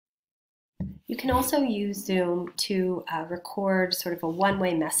You can also use Zoom to record sort of a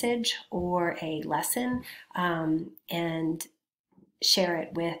one-way message or a lesson and share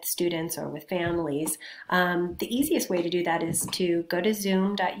it with students or with families. The easiest way to do that is to go to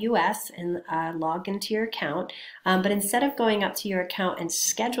zoom.us and log into your account. But instead of going up to your account and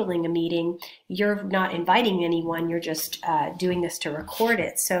scheduling a meeting, you're not inviting anyone, you're just doing this to record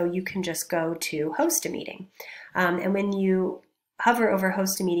it. So you can just go to host a meeting. And when you hover over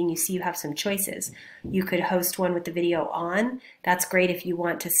host a meeting, you see you have some choices. You could host one with the video on. That's great if you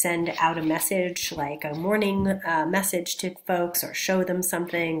want to send out a message, like a morning message to folks, or show them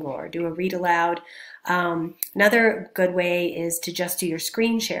something, or do a read aloud. Another good way is to just do your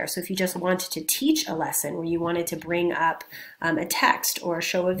screen share. So if you just wanted to teach a lesson where you wanted to bring up a text or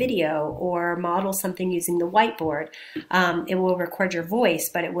show a video or model something using the whiteboard, it will record your voice,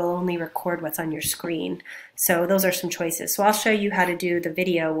 but it will only record what's on your screen. So those are some choices. So I'll show you how to do the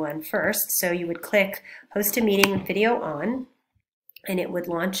video one first. So you would click host a meeting with video on, and it would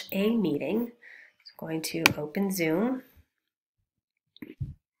launch a meeting. I'm going to open Zoom.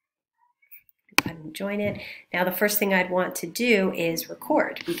 Go ahead and join it. Now the first thing I'd want to do is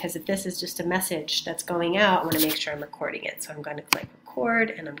record, because if this is just a message that's going out, I want to make sure I'm recording it. So I'm going to click record,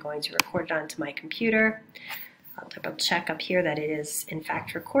 and I'm going to record it onto my computer. I'll double check up here that it is in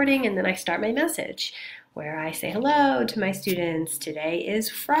fact recording, and then I start my message where I say hello to my students. Today is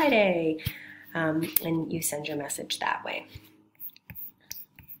Friday, and you send your message that way.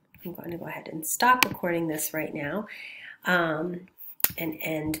 I'm going to go ahead and stop recording this right now and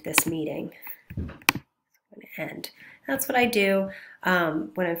end this meeting. End. That's what I do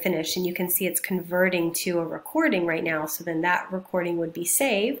when I'm finished, and you can see it's converting to a recording right now. So then that recording would be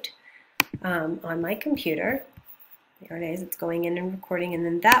saved on my computer. There it is. It's going in and recording, and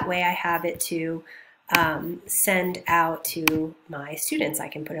then that way I have it to send out to my students. I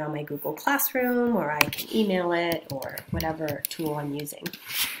can put it on my Google Classroom, or I can email it, or whatever tool I'm using.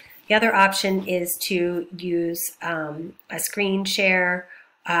 The other option is to use a screen share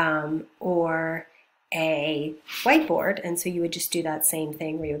or a whiteboard, and so you would just do that same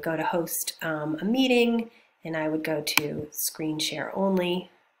thing where you would go to host a meeting, and I would go to screen share only,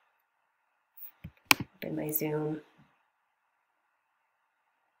 open my Zoom,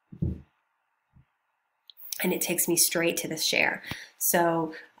 and it takes me straight to the share.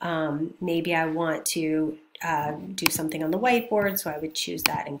 So maybe I want to do something on the whiteboard, so I would choose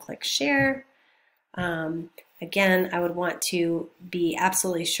that and click share. Again, I would want to be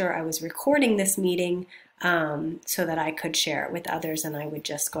absolutely sure I was recording this meeting so that I could share it with others, and I would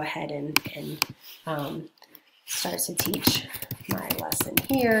just go ahead and start to teach my lesson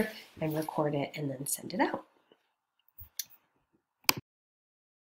here and record it and then send it out.